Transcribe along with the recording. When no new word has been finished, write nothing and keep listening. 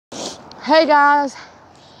Hey guys,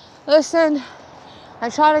 listen, I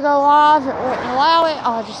tried to go live, it wouldn't allow it.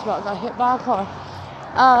 Oh, I just about got hit by a car.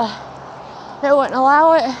 It wouldn't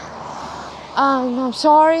allow it. I'm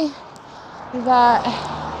sorry that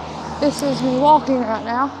this is me walking right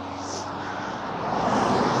now.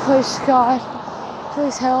 Please God,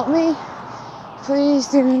 please help me. Please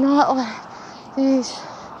do not let these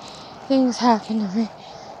things happen to me.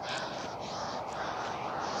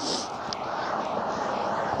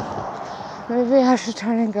 Maybe I should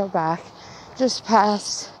turn and go back. Just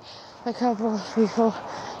past a couple of people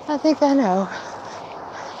I think I know.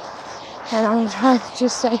 And I'm trying to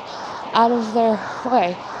just stay out of their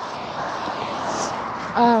way.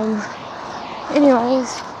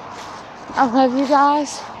 Anyways, I love you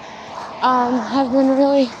guys. I've been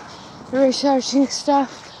really researching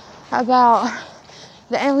stuff about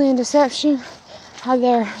the alien deception, how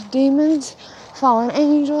they're demons, fallen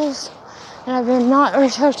angels, and I've been not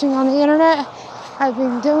researching on the internet. I've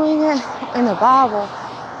been doing it in the Bible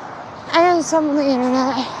and some on the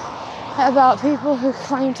internet about people who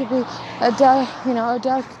claim to be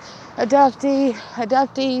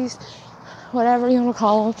adoptees, whatever you want to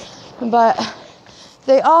call them. But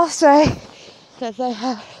they all say that they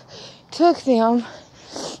have took them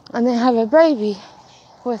and they have a baby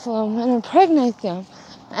with them and impregnate them.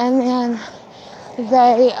 And then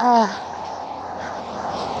they,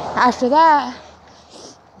 after that,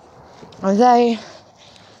 they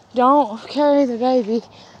don't carry the baby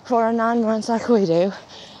for 9 months like we do.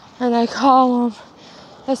 And they call them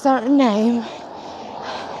a certain name.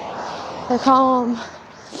 They call them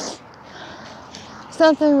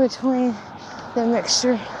something between the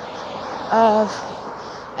mixture of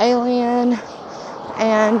alien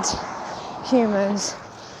and humans.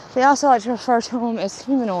 They also like to refer to them as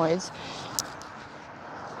humanoids,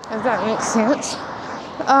 if that makes sense.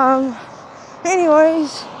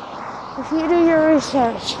 Anyways, if you do your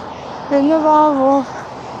research in the Bible,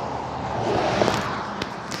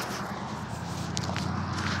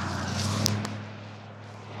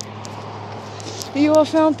 you will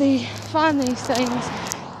find these things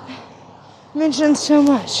mentioned so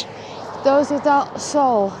much. Those without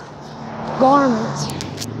soul, garments,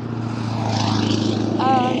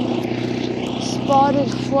 spotted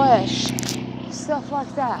flesh, stuff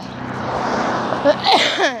like that.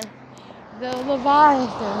 The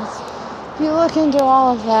Leviathans. If you look into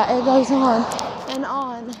all of that, it goes on,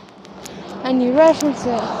 and you reference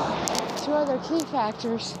it to other key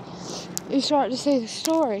factors, you start to see the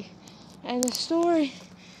story. And the story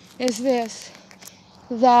is this,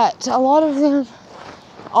 that a lot of them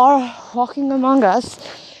are walking among us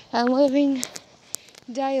and living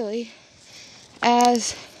daily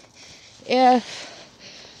as if,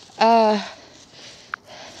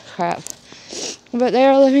 but they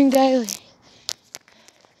are living daily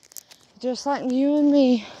just like you and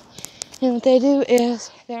me. And what they do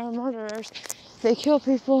is they are murderers. They kill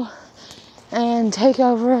people and take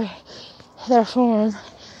over their form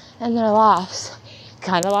and their lives,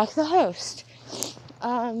 kind of like the host,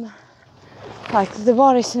 like the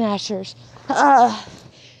body snatchers. I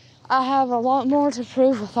have a lot more to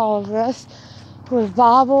prove with all of this, with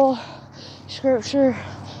Bible, scripture,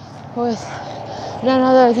 with none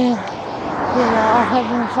other than, our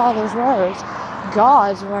Heavenly Father's words,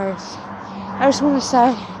 God's words. I just want to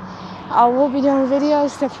say, I will be doing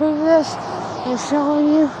videos to prove this and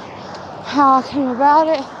showing you how I came about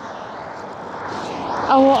it.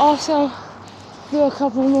 I will also do a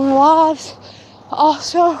couple more lives.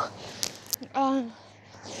 Also,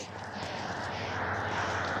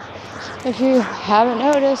 if you haven't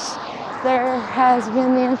noticed, there has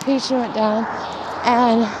been the impeachment done,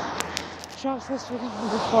 and Trump's supposed to be going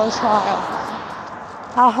before trial.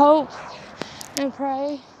 I hope and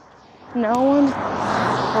pray no one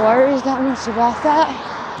worries that much about that,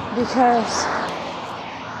 because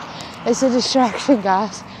it's a distraction,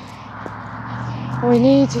 guys. We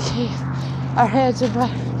need to keep our heads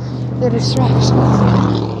above the distractions.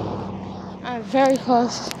 I'm very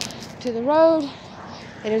close to the road.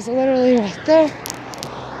 It is literally right there.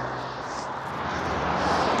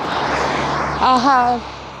 I have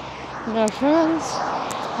no friends.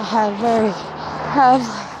 I have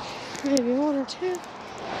maybe one or two,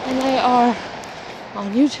 and they are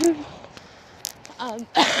on YouTube.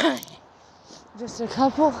 Just a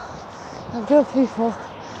couple of good people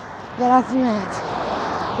that I've met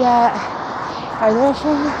that are there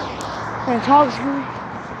for me and talk to me.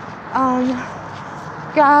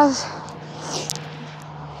 Guys,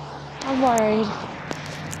 I'm worried.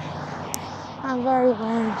 I'm very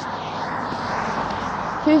worried.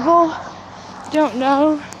 People don't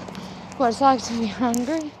know what it's like to be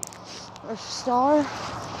hungry or starved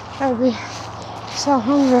I'd be so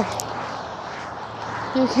hungry.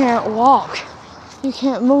 You can't walk. You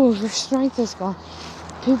can't move. Your strength is gone.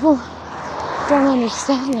 People don't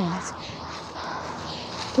understand that.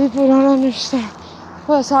 People don't understand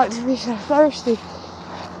what it's like to be so thirsty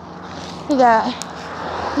that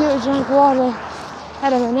you would drink water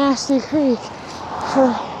out of a nasty creek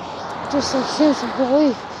for just a sense of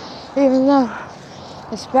relief, even though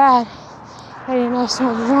it's bad and you know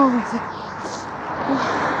something's wrong with it.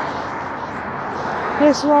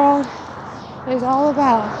 This world is all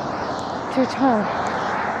about to turn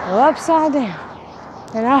upside down.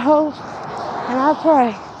 And I hope and I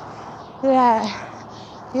pray that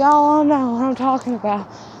y'all all know what I'm talking about.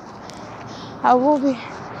 I will be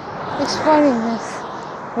explaining this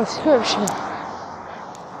with scripture.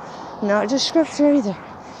 Not just scripture either.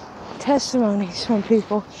 Testimonies from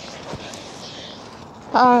people.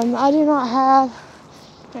 I do not have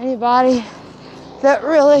anybody that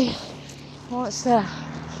really wants to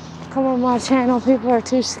come on my channel. People are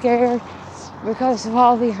too scared because of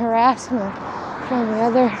all the harassment from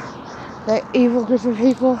the evil group of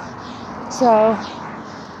people. So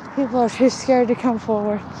people are too scared to come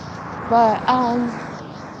forward. But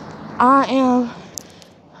I am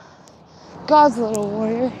God's little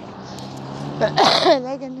warrior.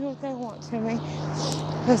 They can do what they want to me,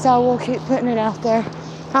 because I will keep putting it out there.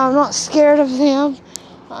 I'm not scared of them.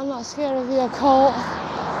 I'm not scared of the occult.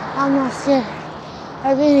 I'm not scared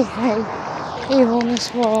of anything evil in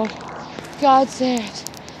this world. God says,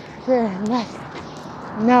 fear nothing,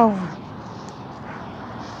 no one,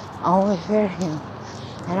 only fear Him.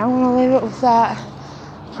 And I'm going to leave it with that.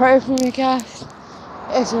 Pray for me, guys.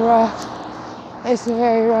 It's rough. It's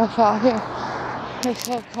very rough out here. It's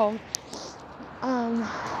so cold.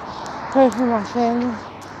 Pray for my family.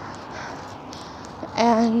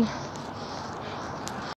 And